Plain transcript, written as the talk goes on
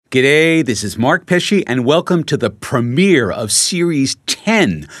G'day, this is Mark Pesce, and welcome to the premiere of Series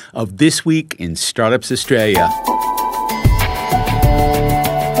 10 of This Week in Startups Australia.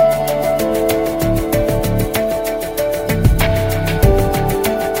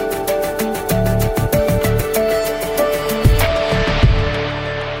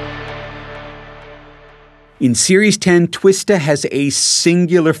 In Series 10, Twista has a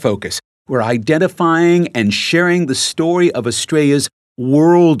singular focus. We're identifying and sharing the story of Australia's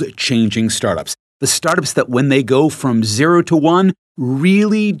world-changing startups. The startups that when they go from 0 to 1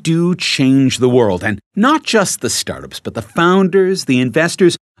 really do change the world. And not just the startups, but the founders, the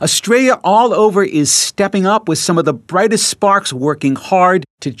investors. Australia all over is stepping up with some of the brightest sparks working hard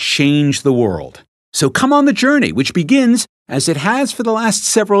to change the world. So come on the journey, which begins, as it has for the last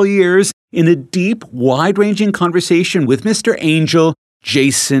several years, in a deep, wide-ranging conversation with Mr. Angel,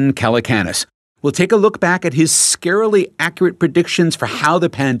 Jason Calacanis. We'll take a look back at his scarily accurate predictions for how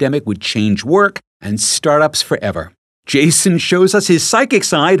the pandemic would change work and startups forever. Jason shows us his psychic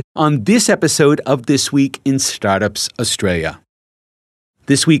side on this episode of This Week in Startups Australia.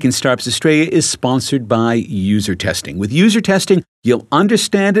 This Week in Startups Australia is sponsored by User Testing. With User Testing, you'll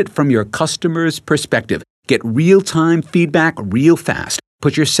understand it from your customer's perspective. Get real-time feedback real fast.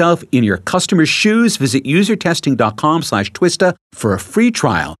 Put yourself in your customer's shoes. Visit usertesting.com/Twista for a free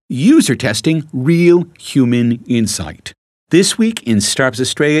trial. User Testing, real human insight. This Week in Startups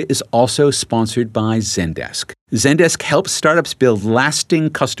Australia is also sponsored by Zendesk. Zendesk helps startups build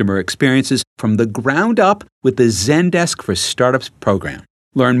lasting customer experiences from the ground up with the Zendesk for Startups program.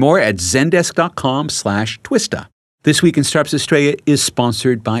 Learn more at zendesk.com/Twista. This Week in Startups Australia is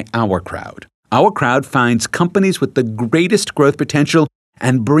sponsored by Our Crowd. Our Crowd finds companies with the greatest growth potential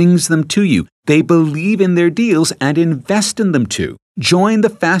and brings them to you. They believe in their deals and invest in them too. Join the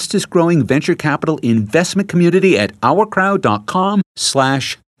fastest growing venture capital investment community at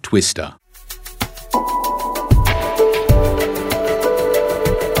ourcrowd.com/Twista.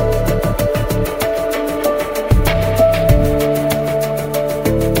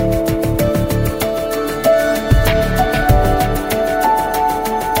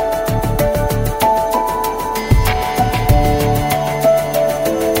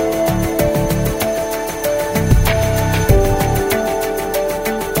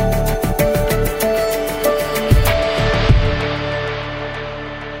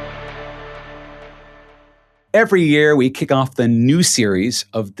 Every year, we kick off the new series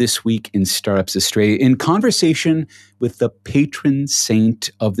of This Week in Startups Australia in conversation with the patron saint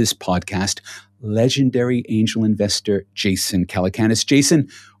of this podcast, legendary angel investor Jason Calacanis. Jason,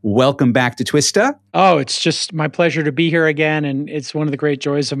 welcome back to Twista. Oh, it's just my pleasure to be here again. And it's one of the great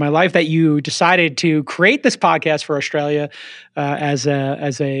joys of my life that you decided to create this podcast for Australia as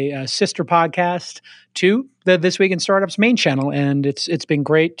a sister podcast to the This Week in Startups main channel. And it's been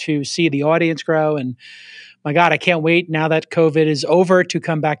great to see the audience grow. And my God, I can't wait now that COVID is over to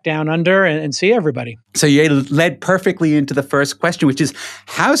come back down under and see everybody. So you led perfectly into the first question, which is,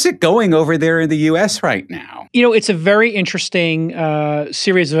 how's it going over there in the U.S. right now? You know, it's a very interesting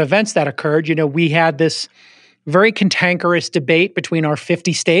series of events that occurred. You know, we had this very cantankerous debate between our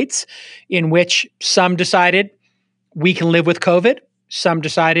 50 states in which some decided we can live with COVID. Some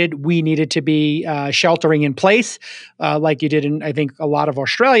decided we needed to be sheltering in place, like you did in, I think, a lot of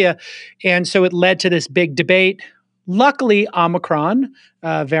Australia. And so it led to this big debate. Luckily, Omicron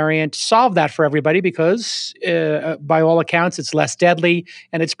variant solved that for everybody because, by all accounts, it's less deadly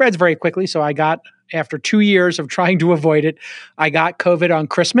and it spreads very quickly. So after 2 years of trying to avoid it, I got COVID on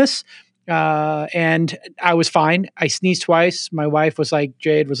Christmas. And I was fine. I sneezed twice. My wife was like,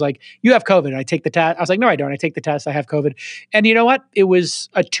 Jade was like, you have COVID. I take the test. I was like, no, I don't. I take the test. I have COVID. And you know what? It was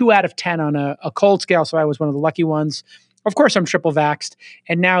a 2 out of 10 on a cold scale. So I was one of the lucky ones. Of course, I'm triple vaxxed.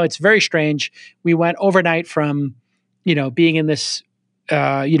 And now it's very strange. We went overnight from, being in this,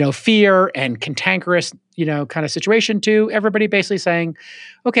 fear and cantankerous, kind of situation to everybody basically saying,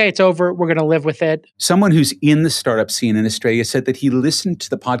 okay, it's over. We're going to live with it. Someone who's in the startup scene in Australia said that he listened to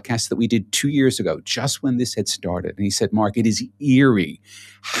the podcast that we did 2 years ago, just when this had started. And he said, Mark, it is eerie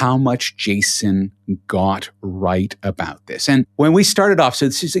how much Jason got right about this. And when we started off, so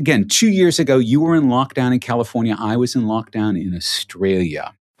this is, again, 2 years ago, you were in lockdown in California. I was in lockdown in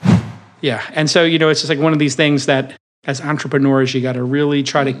Australia. Yeah. And so, it's just like one of these things that as entrepreneurs, you got to really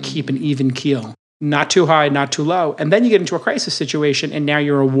try to keep an even keel. Not too high, not too low. And then you get into a crisis situation, and now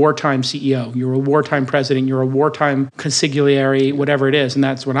you're a wartime CEO. You're a wartime president. You're a wartime consigliere, whatever it is. And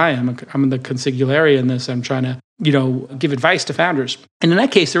that's what I am. I'm the consigliere in this. I'm trying to, give advice to founders. And in that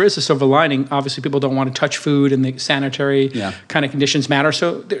case, there is a silver lining. Obviously, people don't want to touch food, and the sanitary kind of conditions matter.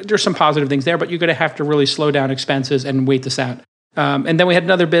 So there's some positive things there, but you're going to have to really slow down expenses and wait this out. And then we had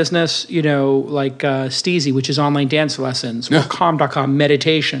another business, like Steezy, which is online dance lessons, or Calm.com,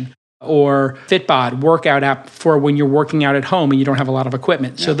 meditation, or Fitbod, workout app for when you're working out at home and you don't have a lot of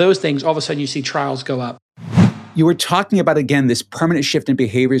equipment. So those things, all of a sudden you see trials go up. You were talking about, again, this permanent shift in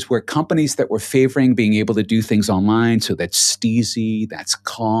behaviors where companies that were favoring being able to do things online, so that's Steezy, that's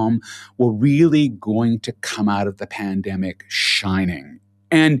Calm, were really going to come out of the pandemic shining.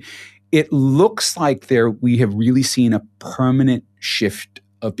 And it looks like we have really seen a permanent shift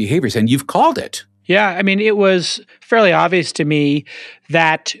of behaviors, and you've called it. Yeah, I mean, it was fairly obvious to me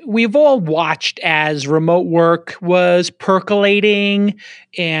that we've all watched as remote work was percolating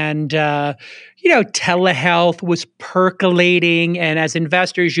and, telehealth was percolating. And as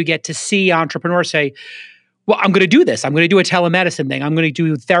investors, you get to see entrepreneurs say, well, I'm going to do this. I'm going to do a telemedicine thing. I'm going to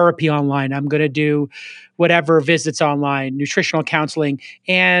do therapy online. I'm going to do whatever visits online, nutritional counseling.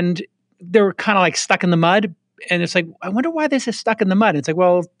 And they're kind of like stuck in the mud. And it's like, I wonder why this is stuck in the mud. It's like,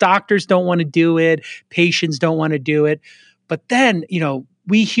 well, doctors don't want to do it. Patients don't want to do it. But then,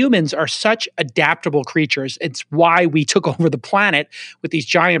 we humans are such adaptable creatures. It's why we took over the planet with these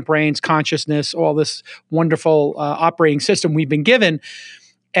giant brains, consciousness, all this wonderful operating system we've been given.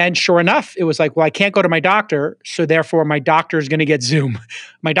 And sure enough, it was like, well, I can't go to my doctor, so therefore my doctor is going to get Zoom.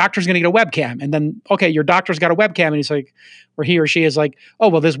 My doctor's going to get a webcam. And then, okay, your doctor's got a webcam, and he's like, or he or she is like, oh,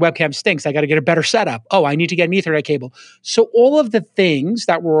 well, this webcam stinks. I got to get a better setup. Oh, I need to get an Ethernet cable. So all of the things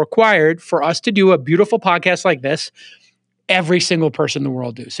that were required for us to do a beautiful podcast like this, every single person in the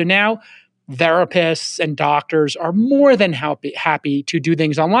world do. So now therapists and doctors are more than happy to do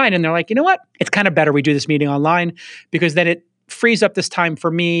things online. And they're like, you know what? It's kind of better we do this meeting online because then it frees up this time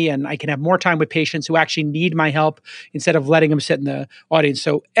for me and I can have more time with patients who actually need my help instead of letting them sit in the audience.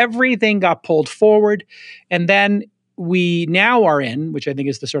 So everything got pulled forward. And then we now are in, which I think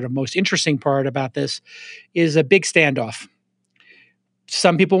is the sort of most interesting part about this, is a big standoff.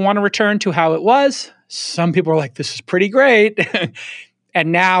 Some people want to return to how it was. Some people are like, this is pretty great.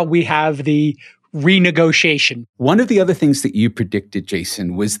 And now we have the renegotiation. One of the other things that you predicted,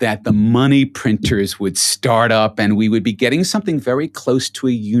 Jason, was that the money printers would start up and we would be getting something very close to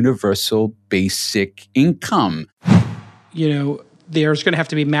a universal basic income. There's going to have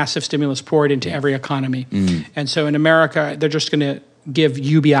to be massive stimulus poured into every economy. And so in America, they're just going to give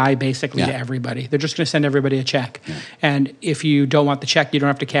UBI basically to everybody. They're just going to send everybody a check. And if you don't want the check, you don't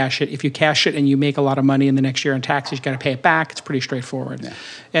have to cash it. If you cash it and you make a lot of money in the next year in taxes, you got to pay it back. It's pretty straightforward.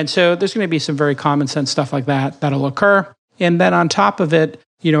 And so there's going to be some very common sense stuff like that'll occur. And then on top of it,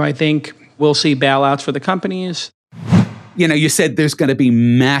 I think we'll see bailouts for the companies. You said there's going to be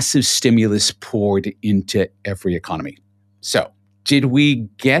massive stimulus poured into every economy. So did we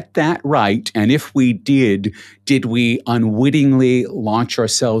get that right? And if we did we unwittingly launch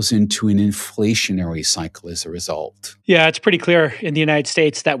ourselves into an inflationary cycle as a result? Yeah, it's pretty clear in the United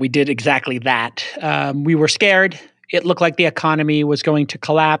States that we did exactly that. We were scared. It looked like the economy was going to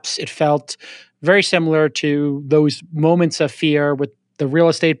collapse. It felt very similar to those moments of fear with the real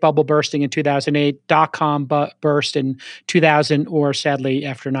estate bubble bursting in 2008, dot-com burst in 2000, or sadly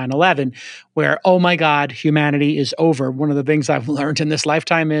after 9/11, where, oh my God, humanity is over. One of the things I've learned in this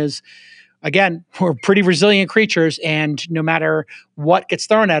lifetime is, again, we're pretty resilient creatures, and no matter what gets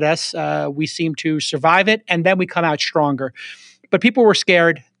thrown at us, we seem to survive it, and then we come out stronger. But people were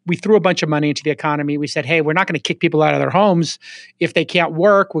scared. We threw a bunch of money into the economy. We said, hey, we're not going to kick people out of their homes if they can't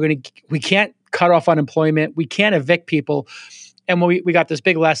work. We can't cut off unemployment. We can't evict people. And we got this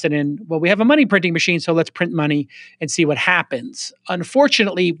big lesson in, well, we have a money printing machine, so let's print money and see what happens.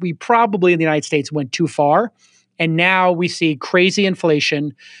 Unfortunately, we probably in the United States went too far. And now we see crazy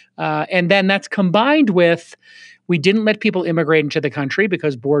inflation. And then that's combined with, we didn't let people immigrate into the country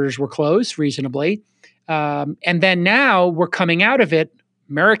because borders were closed reasonably. And then now we're coming out of it.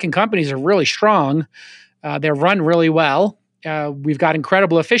 American companies are really strong. They're run really well. We've got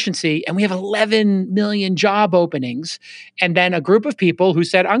incredible efficiency, and we have 11 million job openings. And then a group of people who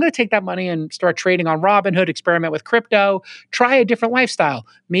said, I'm going to take that money and start trading on Robinhood, experiment with crypto, try a different lifestyle,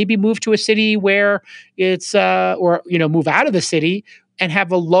 maybe move to a city where it's, move out of the city and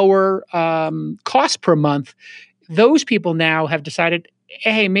have a lower cost per month. Those people now have decided,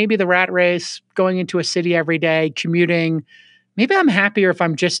 hey, maybe the rat race, going into a city every day, commuting, maybe I'm happier if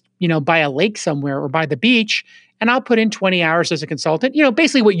I'm just, by a lake somewhere or by the beach. And I'll put in 20 hours as a consultant,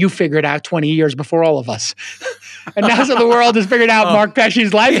 basically what you figured out 20 years before all of us. And now so the world has figured out Mark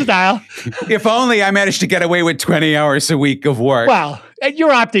Pesce's lifestyle. If only I managed to get away with 20 hours a week of work. Well, you're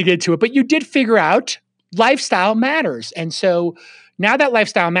opting into it, but you did figure out lifestyle matters. And so now that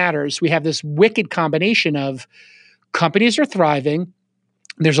lifestyle matters, we have this wicked combination of companies are thriving,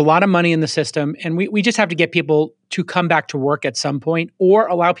 There's a lot of money in the system, and we just have to get people to come back to work at some point or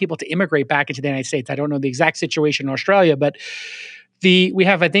allow people to immigrate back into the United States. I don't know the exact situation in Australia, but we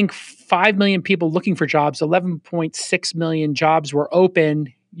have, I think, 5 million people looking for jobs. 11.6 million jobs were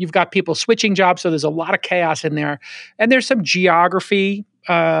open. You've got people switching jobs, so there's a lot of chaos in there. And there's some geography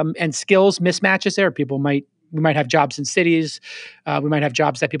and skills mismatches there. We might have jobs in cities. We might have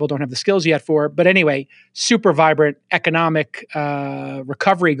jobs that people don't have the skills yet for. But anyway, super vibrant economic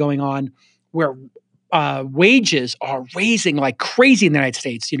recovery going on where wages are raising like crazy in the United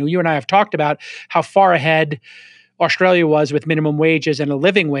States. You and I have talked about how far ahead Australia was with minimum wages and a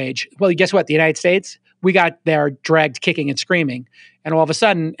living wage. Well, guess what? The United States, we got there dragged kicking and screaming. And all of a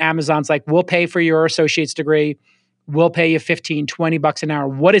sudden, Amazon's like, we'll pay for your associate's degree. We'll pay you $15, $20 an hour.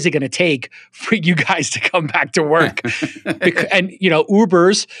 What is it going to take for you guys to come back to work? And,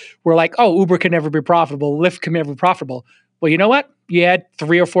 Ubers were like, oh, Uber can never be profitable. Lyft can never be profitable. Well, you know what? You add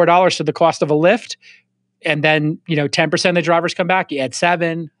 $3 or $4 to the cost of a Lyft, and then, 10% of the drivers come back. You add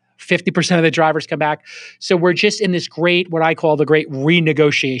 7, 50% of the drivers come back. So we're just in this what I call the great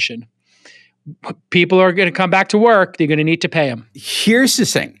renegotiation. People are going to come back to work. They're going to need to pay them. Here's the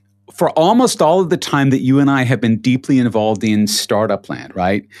thing. For almost all of the time that you and I have been deeply involved in startup land,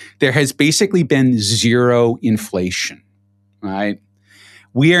 right, there has basically been zero inflation, right?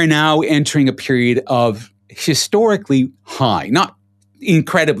 We are now entering a period of historically high, not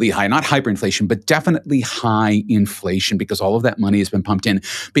incredibly high, not hyperinflation, but definitely high inflation because all of that money has been pumped in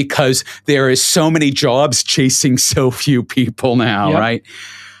because there is so many jobs chasing so few people now, right?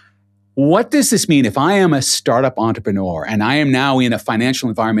 What does this mean if I am a startup entrepreneur and I am now in a financial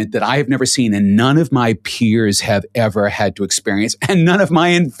environment that I have never seen and none of my peers have ever had to experience and none of my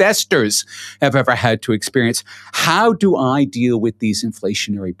investors have ever had to experience? How do I deal with these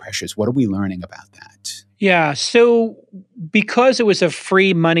inflationary pressures? What are we learning about that? Yeah, so because it was a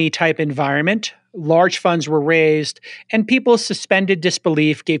free money type environment, large funds were raised and people suspended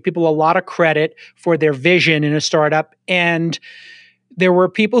disbelief, gave people a lot of credit for their vision in a startup. And there were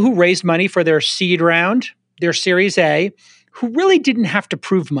people who raised money for their seed round, their Series A, who really didn't have to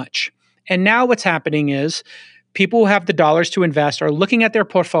prove much. And now what's happening is people who have the dollars to invest are looking at their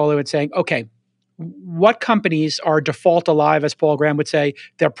portfolio and saying, okay, what companies are default alive, as Paul Graham would say,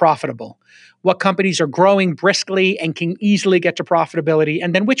 they're profitable? What companies are growing briskly and can easily get to profitability?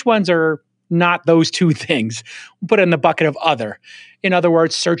 And then which ones are not those two things? We'll put it in the bucket of other. In other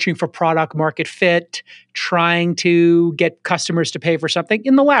words, searching for product market fit, trying to get customers to pay for something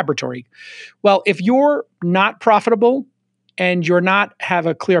in the laboratory. Well, if you're not profitable and you don't have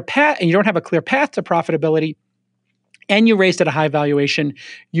a clear path to profitability, and you raised at a high valuation,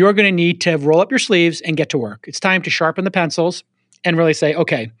 you're going to need to roll up your sleeves and get to work. It's time to sharpen the pencils and really say,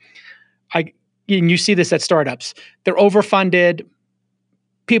 okay, and you see this at startups. They're overfunded.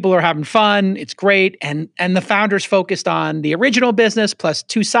 People are having fun. It's great. And the founders focused on the original business plus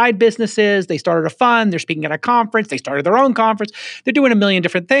 2 side businesses. They started a fund. They're speaking at a conference. They started their own conference. They're doing a million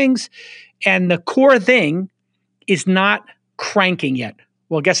different things. And the core thing is not cranking yet.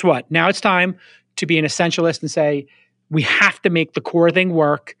 Well, guess what? Now it's time to be an essentialist and say, we have to make the core thing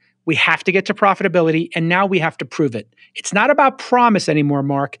work. We have to get to profitability, and now we have to prove it. It's not about promise anymore,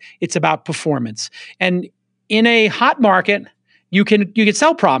 Mark. It's about performance. And in a hot market, you can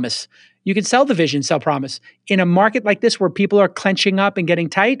sell promise. You can sell the vision, sell promise. In a market like this where people are clenching up and getting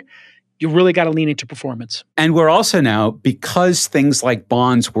tight, you really got to lean into performance. And we're also now, because things like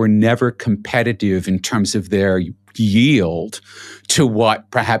bonds were never competitive in terms of their yield to what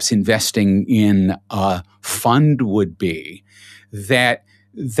perhaps investing in a fund would be, that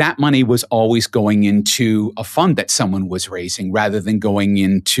money was always going into a fund that someone was raising rather than going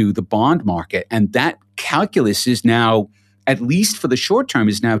into the bond market. And that calculus is now, at least for the short term,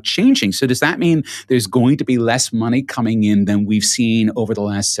 is now changing. So does that mean there's going to be less money coming in than we've seen over the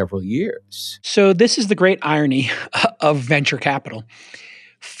last several years? So this is the great irony of venture capital.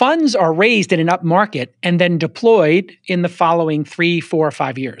 Funds are raised in an up market and then deployed in the following 3, 4,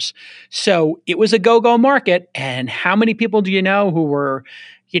 5 years. So it was a go-go market. And how many people do you know who were,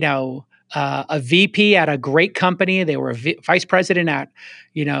 a VP at a great company? They were a vice president at,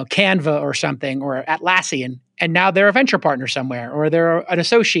 Canva or something, or Atlassian. And now they're a venture partner somewhere, or they're an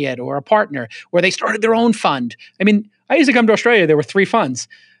associate or a partner, or they started their own fund. I mean, I used to come to Australia, there were 3 funds.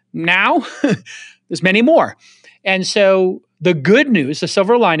 Now, there's many more. And so the good news, the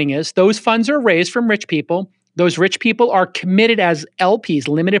silver lining is those funds are raised from rich people. Those rich people are committed as LPs,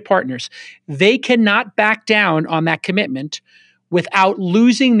 limited partners. They cannot back down on that commitment without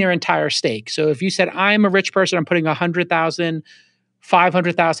losing their entire stake. So if you said, I'm a rich person, I'm putting 100,000,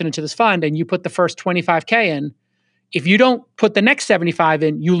 500,000 into this fund, and you put the first 25K in, If you don't put the next 75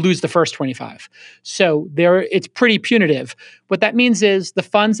 in, you lose the first 25. So it's pretty punitive. What that means is the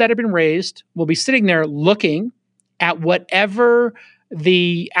funds that have been raised will be sitting there looking at whatever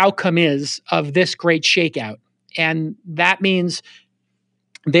the outcome is of this great shakeout. And that means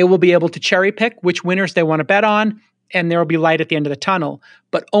they will be able to cherry pick which winners they want to bet on, and there will be light at the end of the tunnel,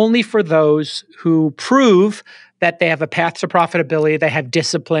 but only for those who prove that they have a path to profitability, they have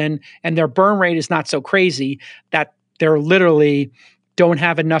discipline, and their burn rate is not so crazy that they're literally don't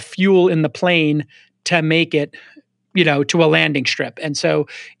have enough fuel in the plane to make it, to a landing strip. And so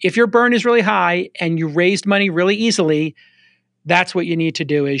if your burn is really high and you raised money really easily, that's what you need to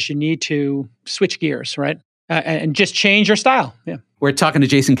do is you need to switch gears, right? And just change your style. Yeah. We're talking to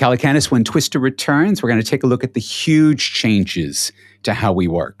Jason Calacanis. When Twista returns, we're going to take a look at the huge changes to how we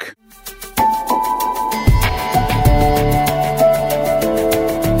work.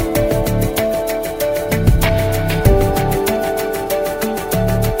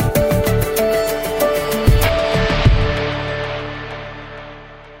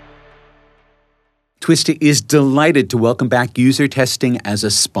 Twista is delighted to welcome back UserTesting as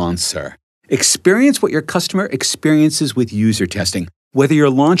a sponsor. Experience what your customer experiences with UserTesting. Whether you're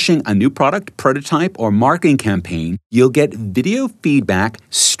launching a new product, prototype, or marketing campaign, you'll get video feedback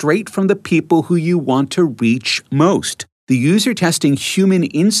straight from the people who you want to reach most. The UserTesting Human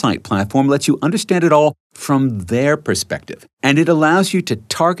Insight platform lets you understand it all from their perspective, and it allows you to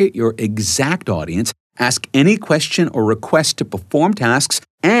target your exact audience, ask any question or request to perform tasks,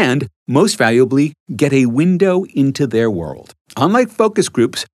 and, most valuably, get a window into their world. Unlike focus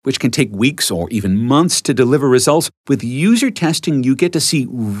groups, which can take weeks or even months to deliver results, with UserTesting, you get to see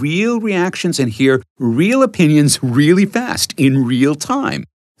real reactions and hear real opinions really fast, in real time,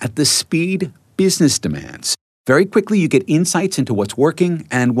 at the speed business demands. Very quickly, you get insights into what's working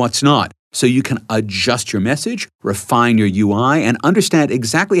and what's not, so you can adjust your message, refine your UI, and understand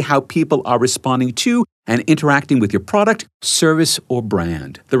exactly how people are responding to and interacting with your product, service, or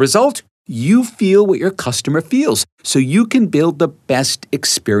brand. The result? You feel what your customer feels, so you can build the best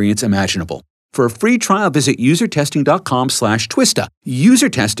experience imaginable. For a free trial, visit usertesting.com/Twista.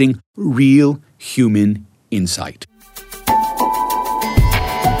 UserTesting, real human insight.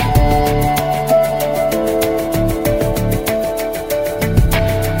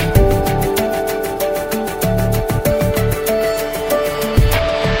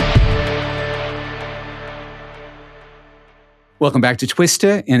 Welcome back to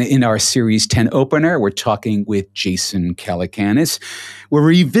Twista. And in our Series 10 opener, we're talking with Jason Calacanis. We're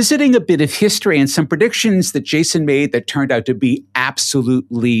revisiting a bit of history and some predictions that Jason made that turned out to be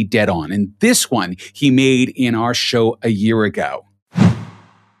absolutely dead on. And this one he made in our show a year ago.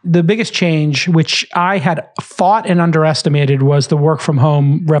 The biggest change, which I had fought and underestimated, was the work from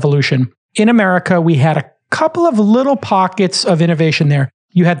home revolution. In America, we had a couple of little pockets of innovation there.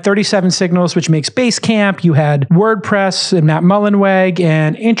 You had 37 Signals, which makes Basecamp. You had WordPress and Matt Mullenweg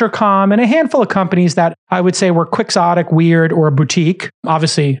and Intercom and a handful of companies that I would say were quixotic, weird, or a boutique.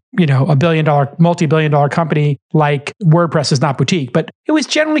 Obviously, a multi-billion dollar company like WordPress is not boutique, but it was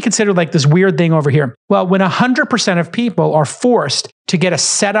generally considered like this weird thing over here. Well, when 100% of people are forced to get a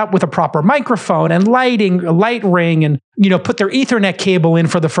setup with a proper microphone and lighting, a light ring, and put their Ethernet cable in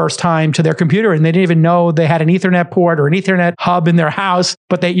for the first time to their computer, and they didn't even know they had an Ethernet port or an Ethernet hub in their house,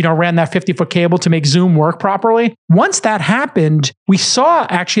 but they ran that 50-foot cable to make Zoom work properly. Once that happened, we saw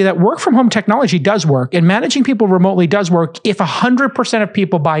actually that work from home technology does work, and managing people remotely does work if 100% of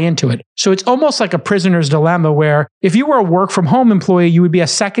people buy into it. So it's almost like a prisoner's dilemma where if you were a work from home employee, you would be a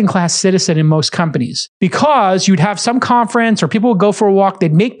second-class citizen in most companies because you'd have some conference or people would go for a walk,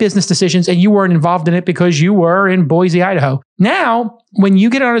 they'd make business decisions, and you weren't involved in it because you were in Boise, Idaho. Now, when you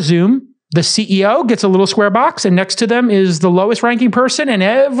get on a Zoom, the CEO gets a little square box, and next to them is the lowest ranking person and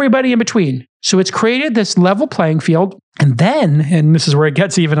everybody in between. So it's created this level playing field. And then, and this is where it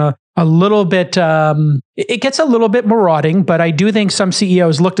gets even a little bit, it gets a little bit marauding, but I do think some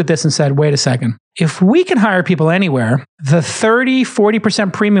CEOs looked at this and said, wait a second. If we can hire people anywhere, the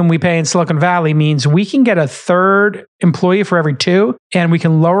 30-40% premium we pay in Silicon Valley means we can get a third employee for every two, and we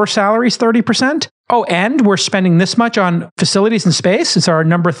can lower salaries 30%. Oh, and we're spending this much on facilities and space. It's our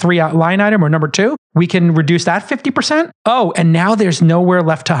number 3 line item or number 2. We can reduce that 50%. Oh, and now there's nowhere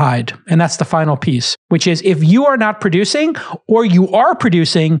left to hide. And that's the final piece, which is if you are not producing or you are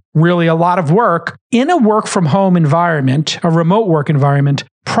producing really a lot of work in a work from home environment, a remote work environment,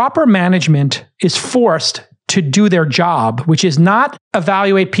 proper management is forced to do their job, which is not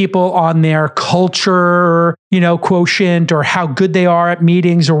evaluate people on their culture, quotient or how good they are at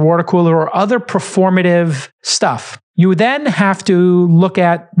meetings or water cooler or other performative stuff. You then have to look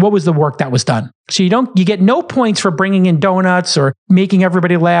at what was the work that was done. So you get no points for bringing in donuts or making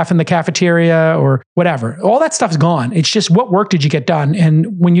everybody laugh in the cafeteria or whatever. All that stuff's gone. It's just what work did you get done?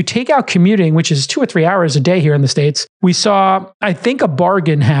 And when you take out commuting, which is 2 or 3 hours a day here in the States, we saw, I think, a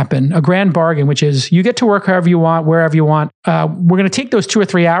bargain happen, a grand bargain, which is you get to work however you want, wherever you want. We're going to take those 2 or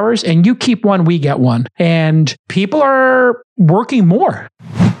 3 hours and you keep one, we get one. And people are working more.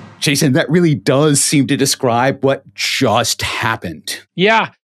 Jason, that really does seem to describe what just happened. Yeah.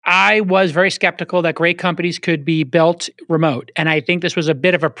 I was very skeptical that great companies could be built remote. And I think this was a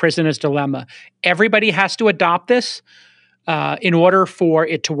bit of a prisoner's dilemma. Everybody has to adopt this in order for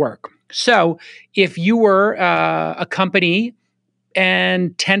it to work. So if you were a company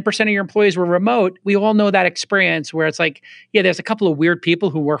and 10% of your employees were remote, we all know that experience where it's like, yeah, there's a couple of weird people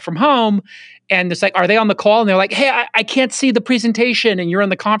who work from home. And it's like, are they on the call? And they're like, hey, I can't see the presentation. And you're in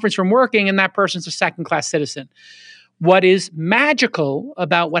the conference room working, and that person's a second-class citizen. What is magical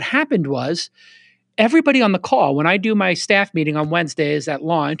about what happened was everybody on the call, when I do my staff meeting on Wednesdays at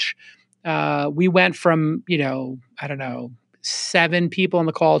launch, we went from, 7 people on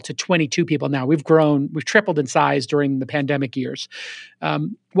the call to 22 people now. We've tripled in size during the pandemic years.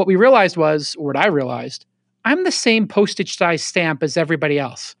 What we realized was, or what I realized, I'm the same postage size stamp as everybody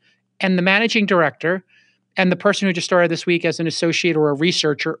else. And the managing director and the person who just started this week as an associate or a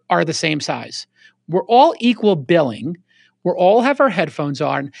researcher are the same size. We're all equal billing. We all have our headphones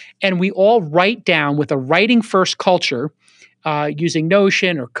on, and we all write down with a writing first culture using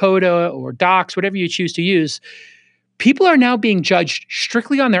Notion or Coda or Docs, whatever you choose to use. People are now being judged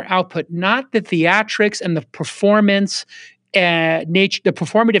strictly on their output, not the theatrics and the performance nature, the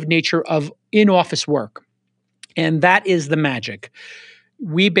performative nature of in-office work. And that is the magic.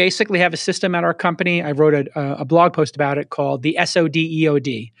 We basically have a system at our company. I wrote a blog post about it called the SOD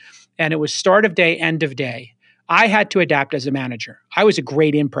EOD. And it was start of day, end of day. I had to adapt as a manager. I was a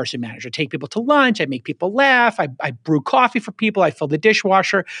great in-person manager. Take people to lunch. I make people laugh. I brew coffee for people. I fill the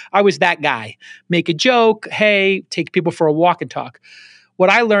dishwasher. I was that guy. Make a joke. Hey, take people for a walk and talk. What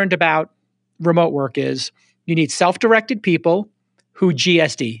I learned about remote work is you need self-directed people who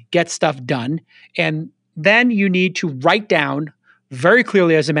GSD, get stuff done. And then you need to write down very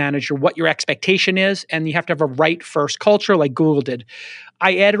clearly as a manager what your expectation is. And you have to have a write first culture like Google did.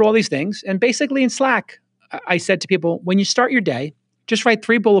 I added all these things. And basically in Slack, I said to people, when you start your day, just write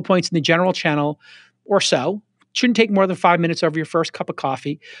 3 bullet points in the general channel or so. It shouldn't take more than 5 minutes over your first cup of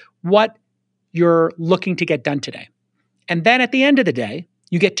coffee, what you're looking to get done today. And then at the end of the day,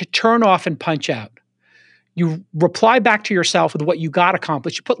 you get to turn off and punch out. You reply back to yourself with what you got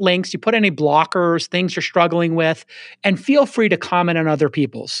accomplished. You put links, you put any blockers, things you're struggling with, and feel free to comment on other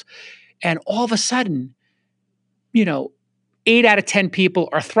people's. And all of a sudden, 8 out of 10 people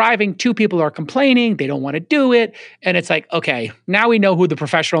are thriving. 2 people are complaining. They don't want to do it. And it's like, okay, now we know who the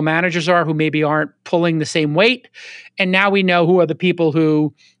professional managers are who maybe aren't pulling the same weight. And now we know who are the people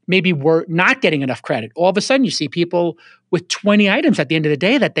who maybe were not getting enough credit. All of a sudden you see people with 20 items at the end of the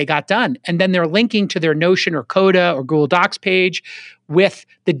day that they got done. And then they're linking to their Notion or Coda or Google Docs page with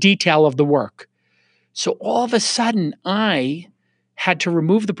the detail of the work. So all of a sudden I had to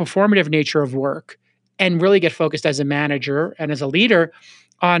remove the performative nature of work and really get focused as a manager and as a leader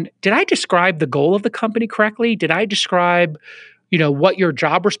on, did I describe the goal of the company correctly? Did I describe, what your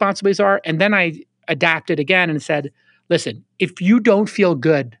job responsibilities are? And then I adapted again and said, listen, if you don't feel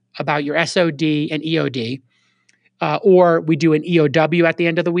good about your SOD and EOD, or we do an EOW at the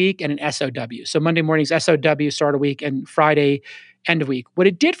end of the week and an SOW. So Monday morning's SOW, start of week, and Friday, end of week. What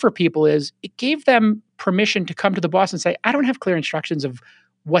it did for people is it gave them permission to come to the boss and say, I don't have clear instructions of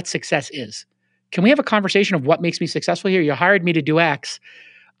what success is. Can we have a conversation of what makes me successful here? You hired me to do X.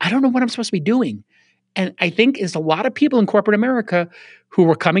 I don't know what I'm supposed to be doing. And I think there's a lot of people in corporate America who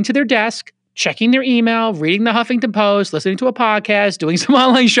were coming to their desk, checking their email, reading the Huffington Post, listening to a podcast, doing some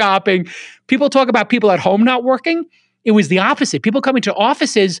online shopping. People talk about people at home not working. It was the opposite. People coming to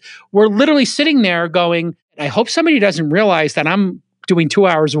offices were literally sitting there going, I hope somebody doesn't realize that I'm doing 2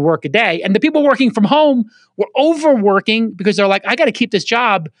 hours of work a day. And the people working from home were overworking because they're like, I got to keep this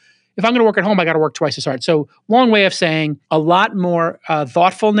job. If I'm going to work at home, I got to work twice as hard. So long way of saying a lot more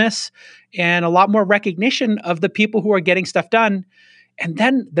thoughtfulness and a lot more recognition of the people who are getting stuff done. And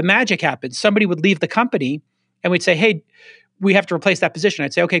then the magic happens. Somebody would leave the company and we'd say, hey, we have to replace that position.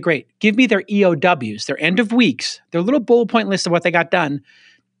 I'd say, okay, great. Give me their EOWs, their end of weeks, their little bullet point list of what they got done.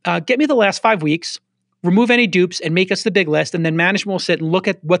 Get me the last 5 weeks, remove any dupes and make us the big list. And then management will sit and look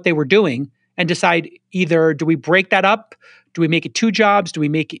at what they were doing and decide either do we break that up? Do we make it 2 jobs? Do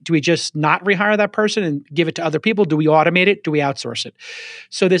we just not rehire that person and give it to other people? Do we automate it? Do we outsource it?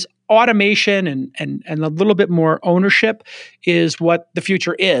 So this automation and a little bit more ownership is what the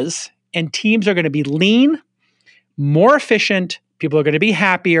future is. And teams are going to be lean, more efficient. People are going to be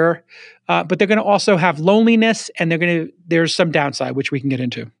happier, but they're going to also have loneliness, and there's some downside, which we can get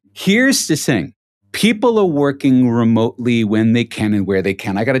into. Here's the thing. People are working remotely when they can and where they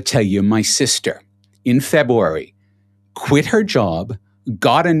can. I got to tell you, my sister in February quit her job,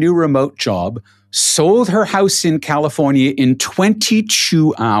 got a new remote job, sold her house in California in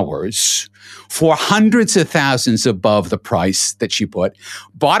 22 hours for hundreds of thousands above the price that she put,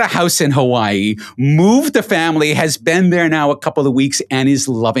 bought a house in Hawaii, moved the family, has been there now a couple of weeks, and is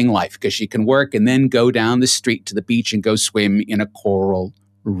loving life because she can work and then go down the street to the beach and go swim in a coral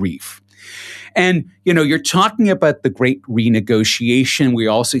reef. And, you're talking about the great renegotiation. We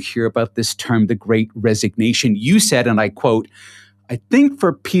also hear about this term, the great resignation. You said, and I quote, I think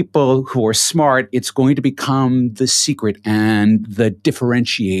for people who are smart, it's going to become the secret and the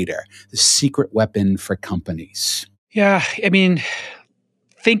differentiator, the secret weapon for companies. Yeah, I mean,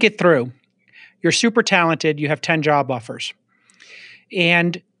 think it through. You're super talented. You have 10 job offers.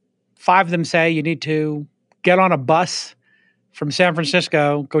 And 5 of them say you need to get on a bus from San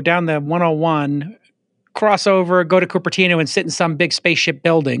Francisco, go down the 101, cross over, go to Cupertino and sit in some big spaceship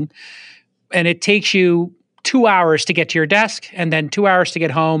building. And it takes you 2 hours to get to your desk and then 2 hours to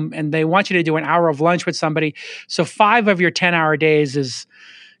get home. And they want you to do an hour of lunch with somebody. So 5 of your 10-hour days is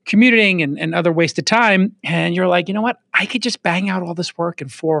commuting and other wasted time. And you're like, you know what? I could just bang out all this work in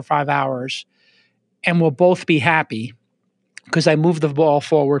 4 or 5 hours and we'll both be happy because I moved the ball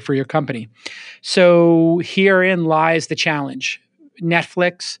forward for your company. So herein lies the challenge.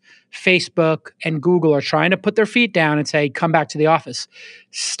 Netflix, Facebook, and Google are trying to put their feet down and say, come back to the office.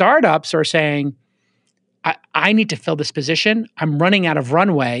 Startups are saying, I need to fill this position. I'm running out of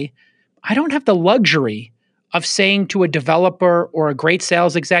runway. I don't have the luxury of saying to a developer or a great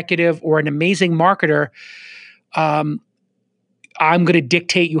sales executive or an amazing marketer, I'm going to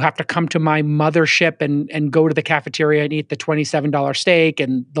dictate you have to come to my mothership and go to the cafeteria and eat the $27 steak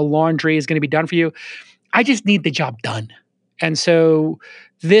and the laundry is going to be done for you. I just need the job done. And so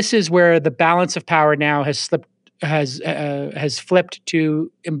this is where the balance of power now has flipped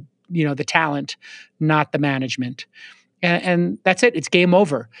to the talent, not the management. And that's it. It's game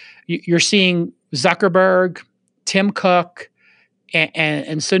over. You're seeing Zuckerberg, Tim Cook,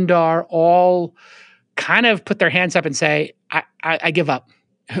 and Sundar all kind of put their hands up and say, I give up.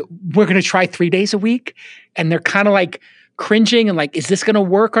 We're going to try 3 days a week. And they're kind of like cringing and like, is this going to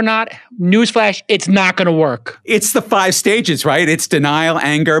work or not? Newsflash, it's not going to work. It's the 5 stages, right? It's denial,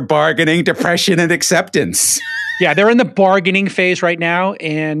 anger, bargaining, depression, and acceptance. Yeah, they're in the bargaining phase right now.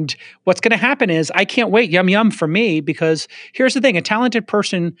 And what's going to happen is I can't wait, yum for me, because here's the thing. A talented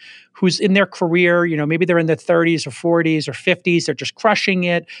person who's in their career, maybe they're in their 30s or 40s or 50s, they're just crushing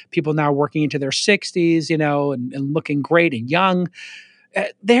it. People now working into their 60s, and looking great and young.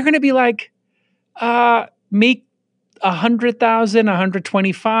 They're going to be like, make 100,000,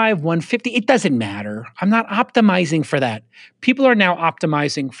 125, 150. It doesn't matter. I'm not optimizing for that. People are now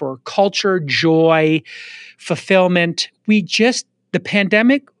optimizing for culture, joy, fulfillment. The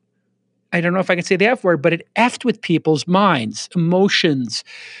pandemic, I don't know if I can say the F word, but it effed with people's minds, emotions.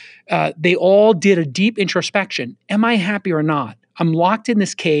 They all did a deep introspection. Am I happy or not? I'm locked in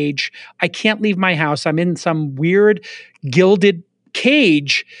this cage. I can't leave my house. I'm in some weird gilded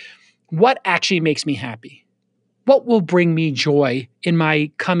cage. What actually makes me happy? What will bring me joy in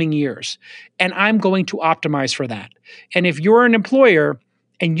my coming years? And I'm going to optimize for that. And if you're an employer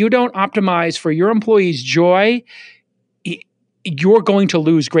and you don't optimize for your employees' joy, you're going to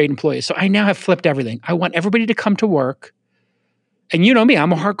lose great employees. So I now have flipped everything. I want everybody to come to work. And you know me,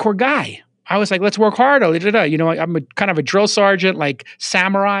 I'm a hardcore guy. I was like, let's work hard. I'm kind of a drill sergeant, like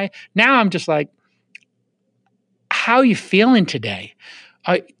samurai. Now I'm just like, how are you feeling today?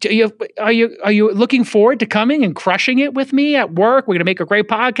 Are you looking forward to coming and crushing it with me at work? We're going to make a great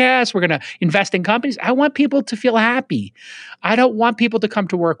podcast. We're going to invest in companies. I want people to feel happy. I don't want people to come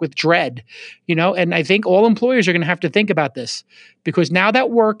to work with dread, and I think all employers are going to have to think about this because now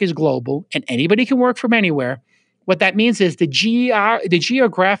that work is global and anybody can work from anywhere. What that means is the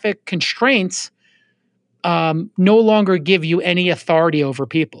geographic constraints no longer give you any authority over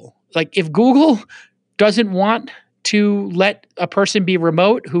people. Like if Google doesn't want to let a person be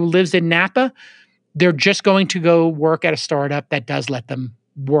remote who lives in Napa, they're just going to go work at a startup that does let them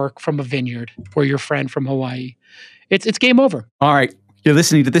work from a vineyard or your friend from Hawaii. It's game over. All right. You're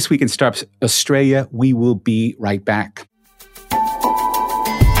listening to This Week in Startups Australia. We will be right back.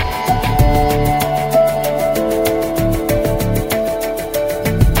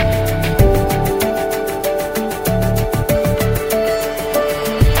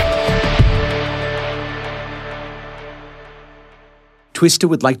 Twista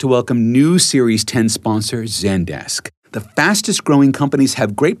would like to welcome new Series 10 sponsor, Zendesk. The fastest growing companies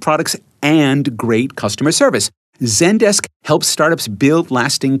have great products and great customer service. Zendesk helps startups build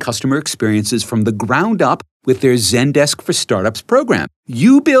lasting customer experiences from the ground up with their Zendesk for Startups program.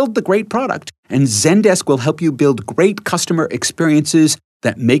 You build the great product, and Zendesk will help you build great customer experiences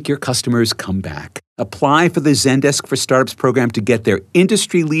that make your customers come back. Apply for the Zendesk for Startups program to get their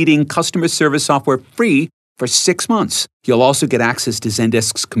industry-leading customer service software free for 6 months. You'll also get access to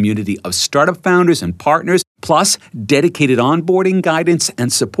Zendesk's community of startup founders and partners, plus dedicated onboarding guidance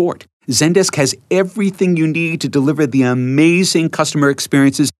and support. Zendesk has everything you need to deliver the amazing customer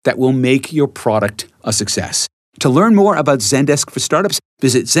experiences that will make your product a success. To learn more about Zendesk for Startups,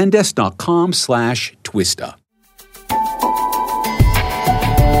 visit zendesk.com/Twista.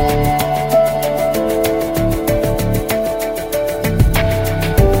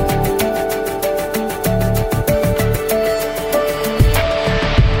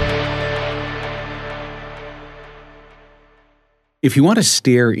 If you want to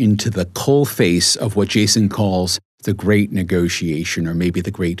stare into the coalface of what Jason calls the great negotiation, or maybe the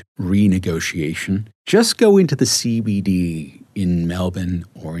great renegotiation, just go into the CBD in Melbourne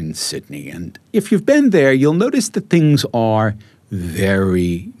or in Sydney. And if you've been there, you'll notice that things are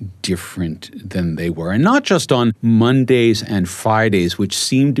very different than they were. And not just on Mondays and Fridays, which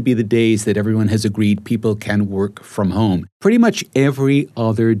seem to be the days that everyone has agreed people can work from home. Pretty much every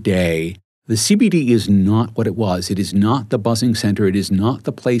other day, the CBD is not what it was. It is not the buzzing center. It is not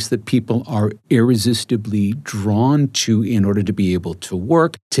the place that people are irresistibly drawn to in order to be able to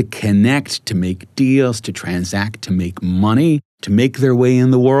work, to connect, to make deals, to transact, to make money, to make their way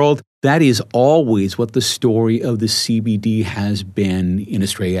in the world. That is always what the story of the CBD has been in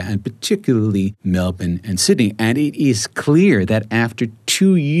Australia, and particularly Melbourne and Sydney. And it is clear that after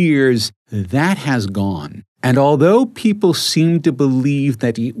 2 years, that has gone. And although people seem to believe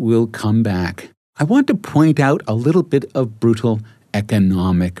that it will come back, I want to point out a little bit of brutal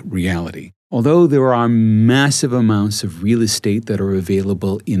economic reality. Although there are massive amounts of real estate that are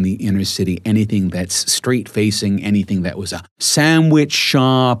available in the inner city, anything that's straight-facing, anything that was a sandwich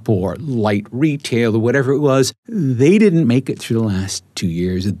shop or light retail or whatever it was, they didn't make it through the last 2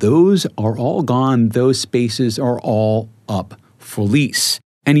 years. Those are all gone. Those spaces are all up for lease.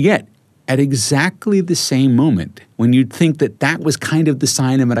 And yet, at exactly the same moment, when you'd think that that was kind of the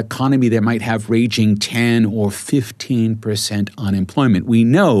sign of an economy that might have raging 10 or 15% unemployment, we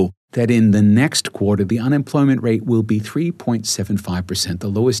know that in the next quarter, the unemployment rate will be 3.75%, the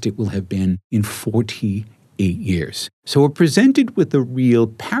lowest it will have been in 48 years. So we're presented with a real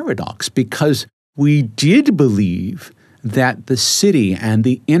paradox, because we did believe that the city, and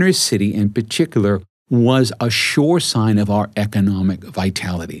the inner city in particular, was a sure sign of our economic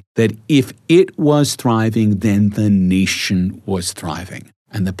vitality, that if it was thriving, then the nation was thriving.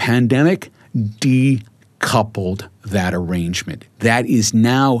 And the pandemic decoupled that arrangement. That is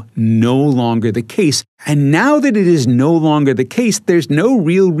now no longer the case. And now that it is no longer the case, there's no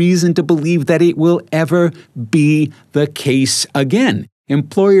real reason to believe that it will ever be the case again.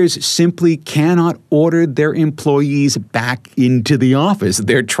 Employers simply cannot order their employees back into the office.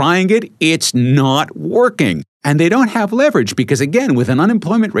 They're trying it. It's not working. And they don't have leverage because, again, with an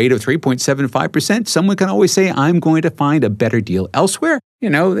unemployment rate of 3.75%, someone can always say, I'm going to find a better deal elsewhere. You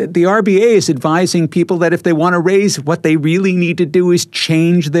know, the RBA is advising people that if they want to raise, what they really need to do is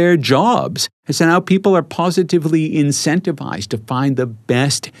change their jobs. And so now people are positively incentivized to find the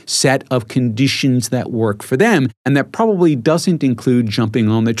best set of conditions that work for them. And that probably doesn't include jumping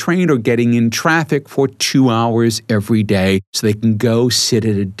on the train or getting in traffic for 2 hours every day so they can go sit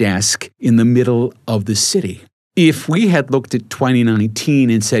at a desk in the middle of the city. If we had looked at 2019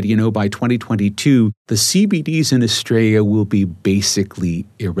 and said, by 2022, the CBDs in Australia will be basically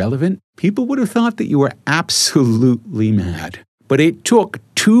irrelevant, people would have thought that you were absolutely mad. But it took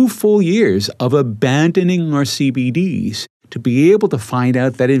 2 full years of abandoning our CBDs to be able to find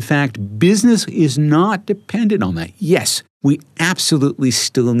out that, in fact, business is not dependent on that. Yes, we absolutely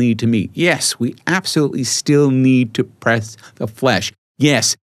still need to meet. Yes, we absolutely still need to press the flesh.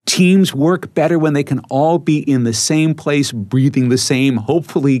 Yes, teams work better when they can all be in the same place, breathing the same,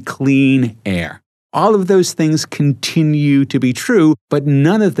 hopefully clean air. All of those things continue to be true, but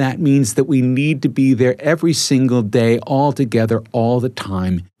none of that means that we need to be there every single day, all together, all the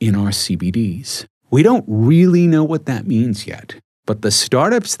time in our CBDs. We don't really know what that means yet, but the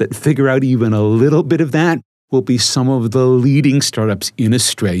startups that figure out even a little bit of that will be some of the leading startups in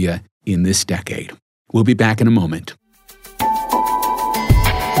Australia in this decade. We'll be back in a moment.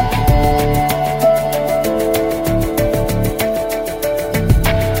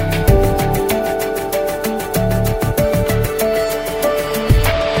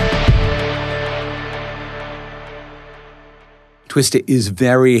 Twista is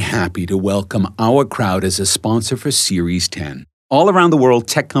very happy to welcome Our Crowd as a sponsor for Series 10. All around the world,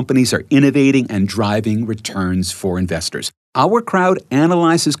 tech companies are innovating and driving returns for investors. Our Crowd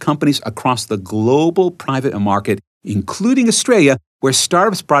analyzes companies across the global private market, including Australia, where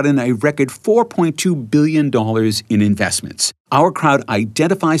startups brought in a record $4.2 billion in investments. Our Crowd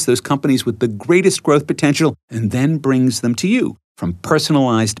identifies those companies with the greatest growth potential and then brings them to you. From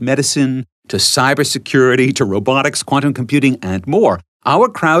personalized medicine to cybersecurity to robotics, quantum computing, and more, Our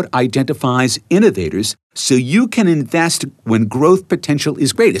Crowd identifies innovators so you can invest when growth potential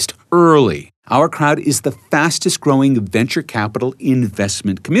is greatest, early. Our Crowd is the fastest growing venture capital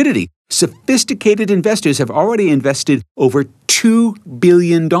investment community. Sophisticated investors have already invested over $2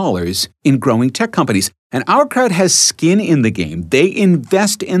 billion in growing tech companies. And Our Crowd has skin in the game. They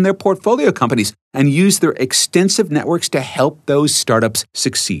invest in their portfolio companies and use their extensive networks to help those startups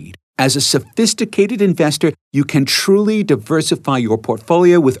succeed. As a sophisticated investor, you can truly diversify your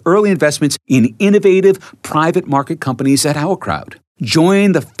portfolio with early investments in innovative private market companies at Our Crowd.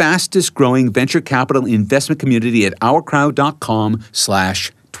 Join the fastest growing venture capital investment community at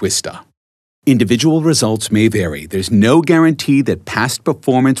ourcrowd.com/Twista. Individual results may vary. There's no guarantee that past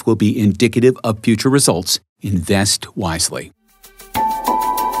performance will be indicative of future results. Invest wisely.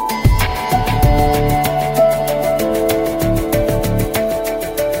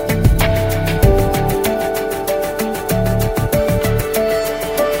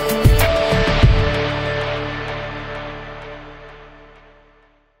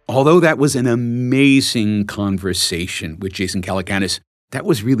 Although that was an amazing conversation with Jason Calacanis, that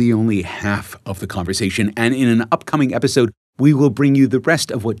was really only half of the conversation. And in an upcoming episode, we will bring you the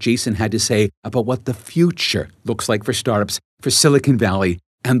rest of what Jason had to say about what the future looks like for startups, for Silicon Valley,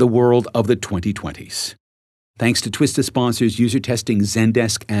 and the world of the 2020s. Thanks to Twista sponsors User Testing,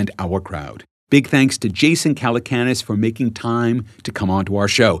 Zendesk, and Our Crowd. Big thanks to Jason Calacanis for making time to come onto our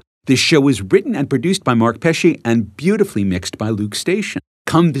show. This show is written and produced by Mark Pesce and beautifully mixed by Luke Station.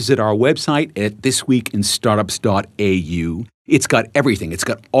 Come visit our website at thisweekinstartups.au. It's got everything. It's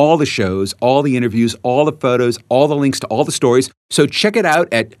got all the shows, all the interviews, all the photos, all the links to all the stories. So check it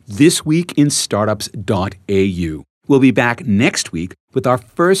out at thisweekinstartups.au. We'll be back next week with our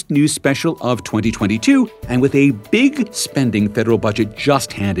first news special of 2022 and with a big spending federal budget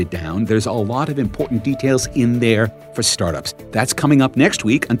just handed down. There's a lot of important details in there for startups. That's coming up next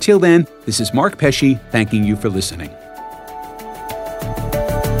week. Until then, this is Mark Pesce thanking you for listening.